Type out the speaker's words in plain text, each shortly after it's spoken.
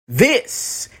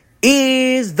This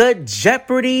is the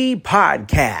Jeopardy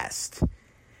podcast.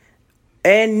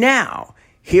 And now,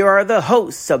 here are the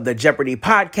hosts of the Jeopardy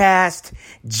podcast,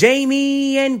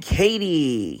 Jamie and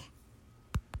Katie.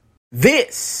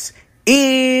 This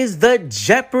is the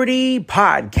Jeopardy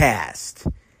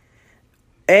podcast.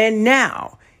 And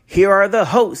now, here are the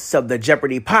hosts of the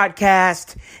Jeopardy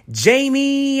podcast,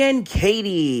 Jamie and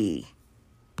Katie.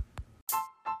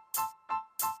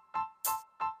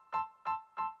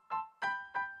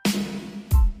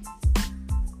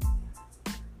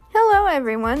 Hello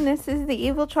everyone, this is the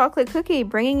Evil Chocolate Cookie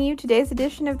bringing you today's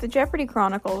edition of the Jeopardy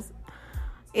Chronicles.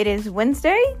 It is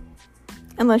Wednesday,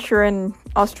 unless you're in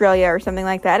Australia or something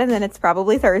like that, and then it's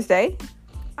probably Thursday.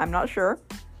 I'm not sure.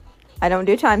 I don't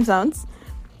do time zones.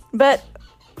 But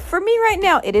for me right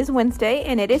now, it is Wednesday,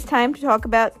 and it is time to talk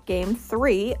about Game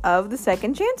 3 of the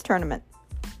Second Chance Tournament.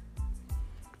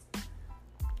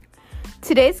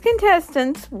 Today's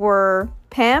contestants were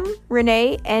Pam,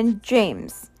 Renee, and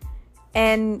James.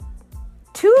 And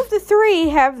two of the three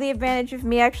have the advantage of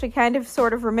me actually kind of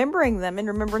sort of remembering them and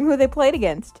remembering who they played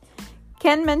against.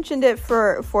 Ken mentioned it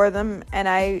for them,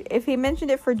 and if he mentioned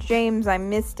it for James, I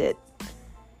missed it.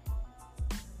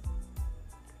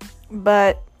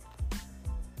 But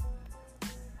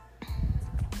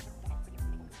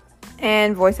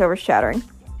and voiceover shattering.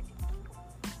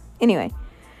 Anyway,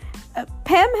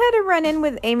 Pam had a run-in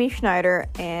with Amy Schneider,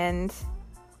 and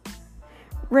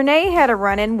Renee had a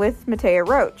run-in with Matea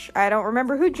Roach. I don't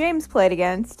remember who James played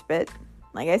against, but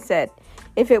like I said,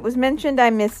 if it was mentioned, I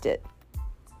missed it.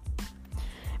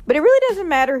 But it really doesn't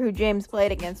matter who James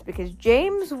played against, because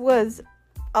James was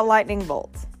a lightning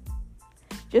bolt.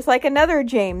 Just like another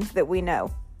James that we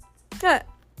know.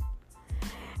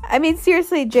 I mean,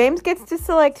 seriously, James gets to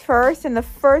select first, and the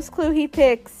first clue he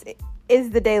picks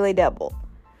is the Daily Double,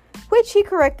 which he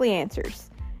correctly answers.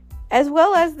 As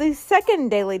well as the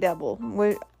second Daily Double,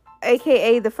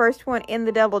 aka the first one in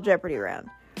the Double Jeopardy round.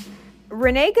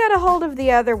 Renee got a hold of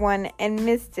the other one and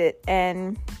missed it,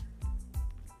 and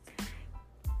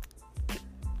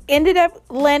ended up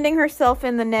landing herself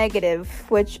in the negative,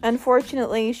 which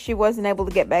unfortunately she wasn't able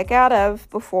to get back out of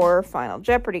before Final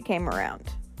Jeopardy came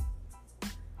around.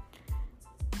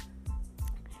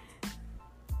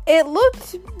 It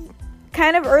looked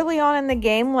kind of early on in the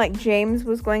game like James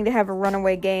was going to have a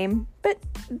runaway game, but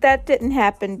that didn't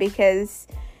happen because,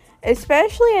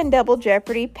 especially in Double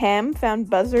Jeopardy, Pam found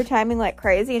buzzer timing like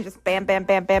crazy and just bam, bam,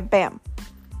 bam, bam, bam.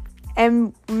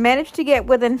 And managed to get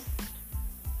within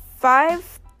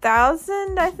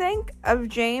 5,000, I think, of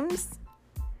James.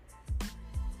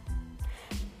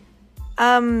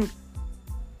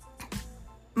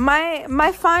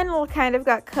 My final kind of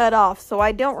got cut off, so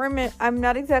I don't remember. I'm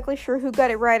not exactly sure who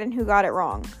got it right and who got it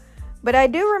wrong. But I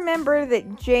do remember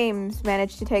that James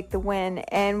managed to take the win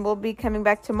and will be coming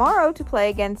back tomorrow to play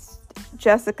against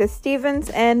Jessica Stevens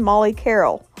and Molly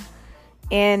Carroll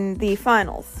in the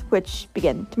finals, which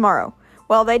begin tomorrow.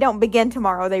 Well, they don't begin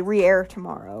tomorrow, they re-air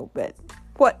tomorrow, but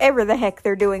whatever the heck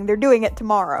they're doing it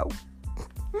tomorrow.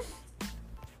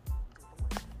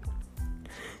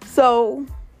 So,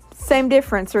 same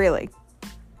difference, really.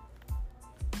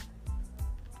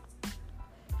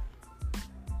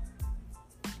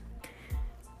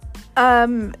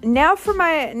 Now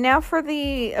for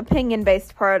the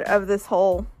opinion-based part of this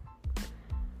whole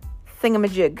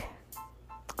thingamajig.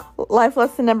 Life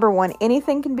lesson number 1: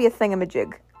 anything can be a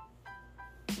thingamajig.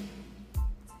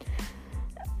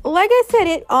 Like I said,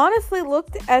 it honestly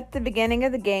looked at the beginning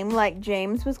of the game like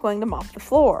James was going to mop the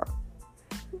floor.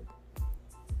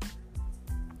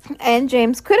 And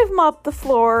James could have mopped the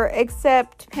floor,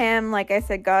 except Pam, like I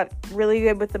said, got really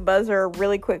good with the buzzer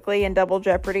really quickly in Double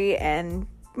Jeopardy and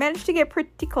managed to get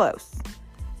pretty close.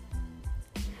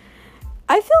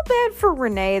 I feel bad for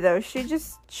Renee, though.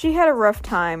 She had a rough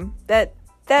time. That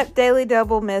Daily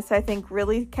Double miss, I think,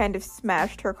 really kind of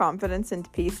smashed her confidence into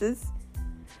pieces,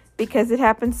 because it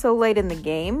happened so late in the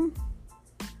game.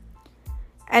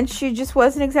 And she just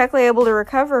wasn't exactly able to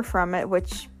recover from it,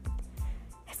 which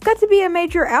has got to be a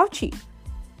major ouchie.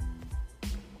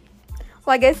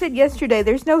 Like I said yesterday,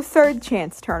 there's no third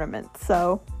chance tournament,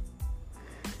 so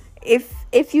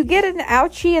if you get an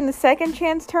ouchie in the second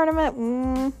chance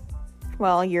tournament,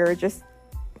 well, you're just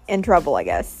in trouble, I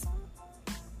guess.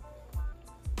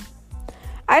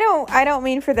 I don't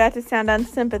mean for that to sound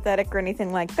unsympathetic or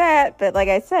anything like that, but like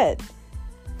I said,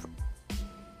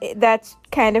 that's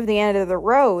kind of the end of the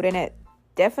road, and it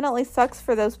definitely sucks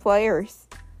for those players.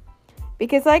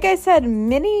 Because like I said,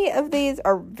 many of these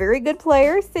are very good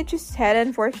players that just had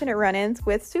unfortunate run-ins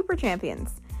with super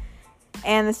champions.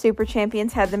 And the super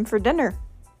champions had them for dinner.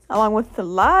 along with a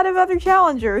lot of other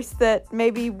challengers that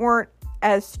maybe weren't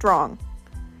as strong.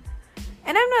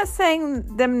 And I'm not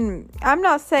saying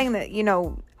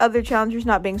that, other challengers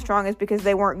not being strong is because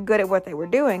they weren't good at what they were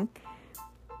doing.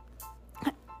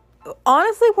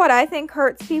 Honestly, what I think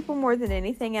hurts people more than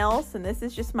anything else, and this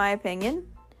is just my opinion,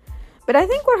 but I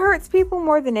think what hurts people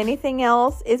more than anything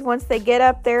else is once they get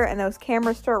up there and those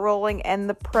cameras start rolling and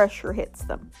the pressure hits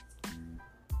them.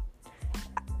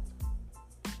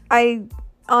 I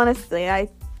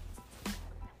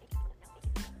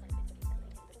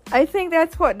think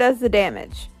that's what does the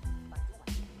damage.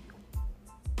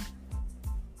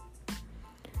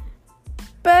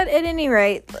 But at any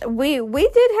rate, we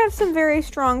did have some very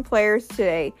strong players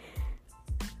today.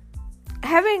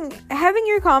 Having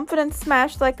your confidence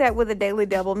smashed like that with a daily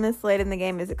double miss late in the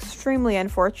game is extremely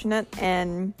unfortunate,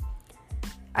 and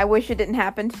I wish it didn't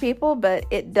happen to people, but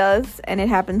it does, and it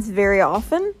happens very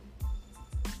often.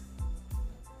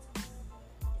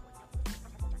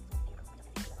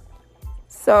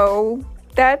 So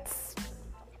that's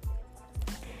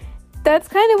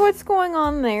kind of what's going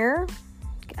on there.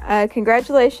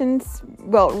 Congratulations,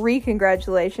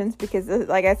 re-congratulations, because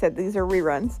like I said, these are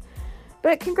reruns.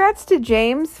 But congrats to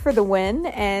James for the win,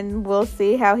 and we'll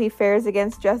see how he fares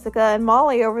against Jessica and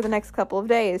Molly over the next couple of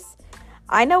days.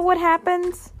 I know what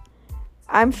happens.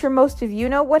 I'm sure most of you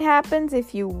know what happens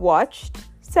if you watched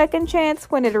Second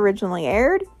Chance when it originally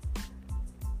aired.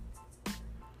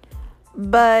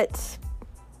 But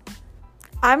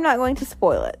I'm not going to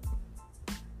spoil it,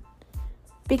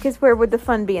 because where would the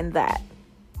fun be in that?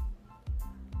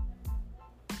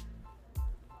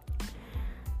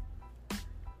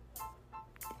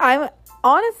 I'm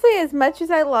honestly, as much as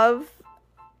I love,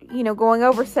 going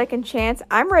over Second Chance,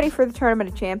 I'm ready for the Tournament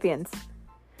of Champions.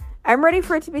 I'm ready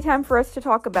for it to be time for us to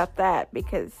talk about that,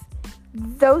 because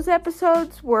those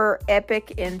episodes were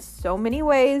epic in so many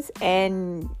ways,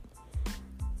 and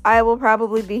I will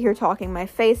probably be here talking my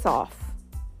face off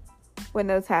when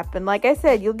those happen. Like I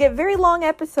said, you'll get very long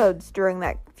episodes during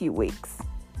that few weeks,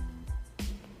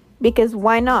 because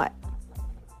why not?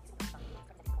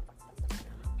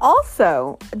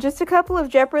 Also, just a couple of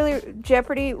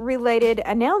Jeopardy-related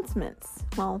announcements.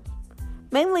 Well,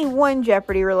 mainly one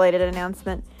Jeopardy-related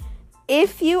announcement.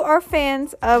 If you are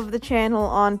fans of the channel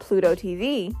on Pluto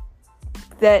TV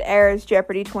that airs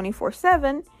Jeopardy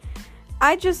 24/7,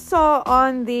 I just saw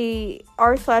on the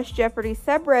r/Jeopardy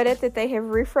subreddit that they have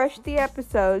refreshed the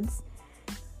episodes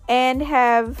and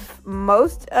have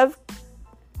most of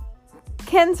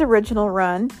Ken's original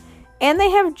run, and they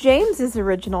have James's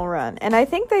original run. And I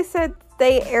think they said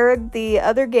they aired the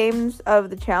other games of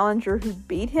the challenger who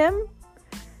beat him.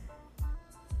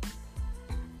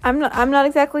 I'm not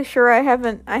exactly sure. I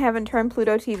haven't turned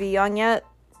Pluto TV on yet.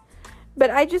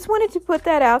 But I just wanted to put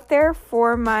that out there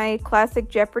for my classic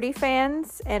Jeopardy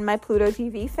fans and my Pluto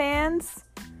TV fans,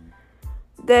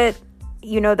 that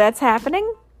that's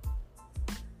happening.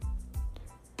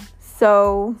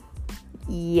 So,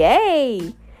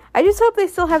 yay! I just hope they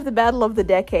still have the Battle of the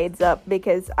Decades up,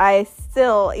 because I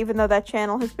still, even though that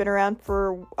channel has been around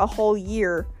for a whole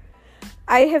year,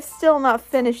 I have still not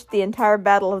finished the entire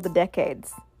Battle of the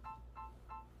Decades.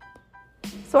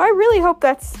 So I really hope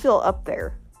that's still up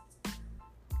there.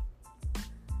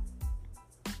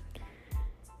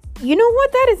 You know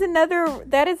what?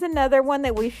 That is another one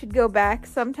that we should go back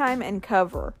sometime and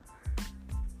cover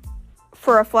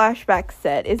for a flashback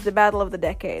set, is the Battle of the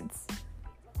Decades.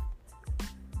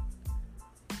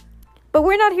 But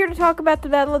we're not here to talk about the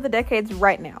Battle of the Decades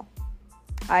right now.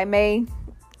 I may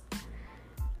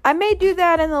do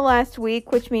that in the last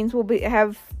week, which means we'll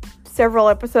have several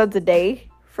episodes a day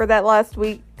for that last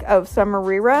week of summer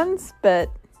reruns,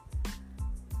 but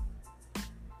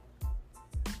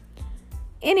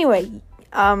anyway,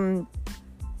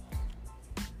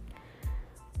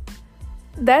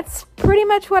 that's pretty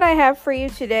much what I have for you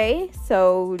today.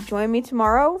 So join me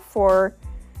tomorrow for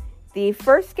the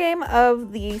first game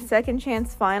of the Second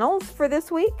Chance Finals for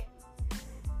this week.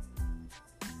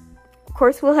 Of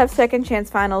course, we'll have Second Chance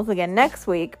Finals again next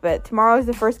week, but tomorrow is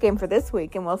the first game for this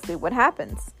week, and we'll see what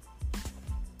happens.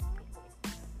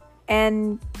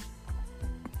 And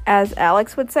as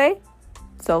Alex would say,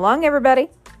 so long, everybody.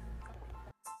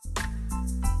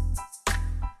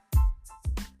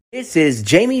 This is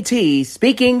Jamie T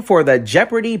speaking for the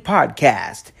Jeopardy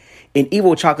podcast, an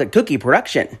Evil Chocolate Cookie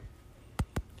production.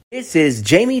 This is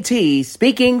Jamie T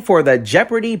speaking for the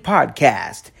Jeopardy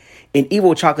podcast, an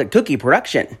Evil Chocolate Cookie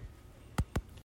production.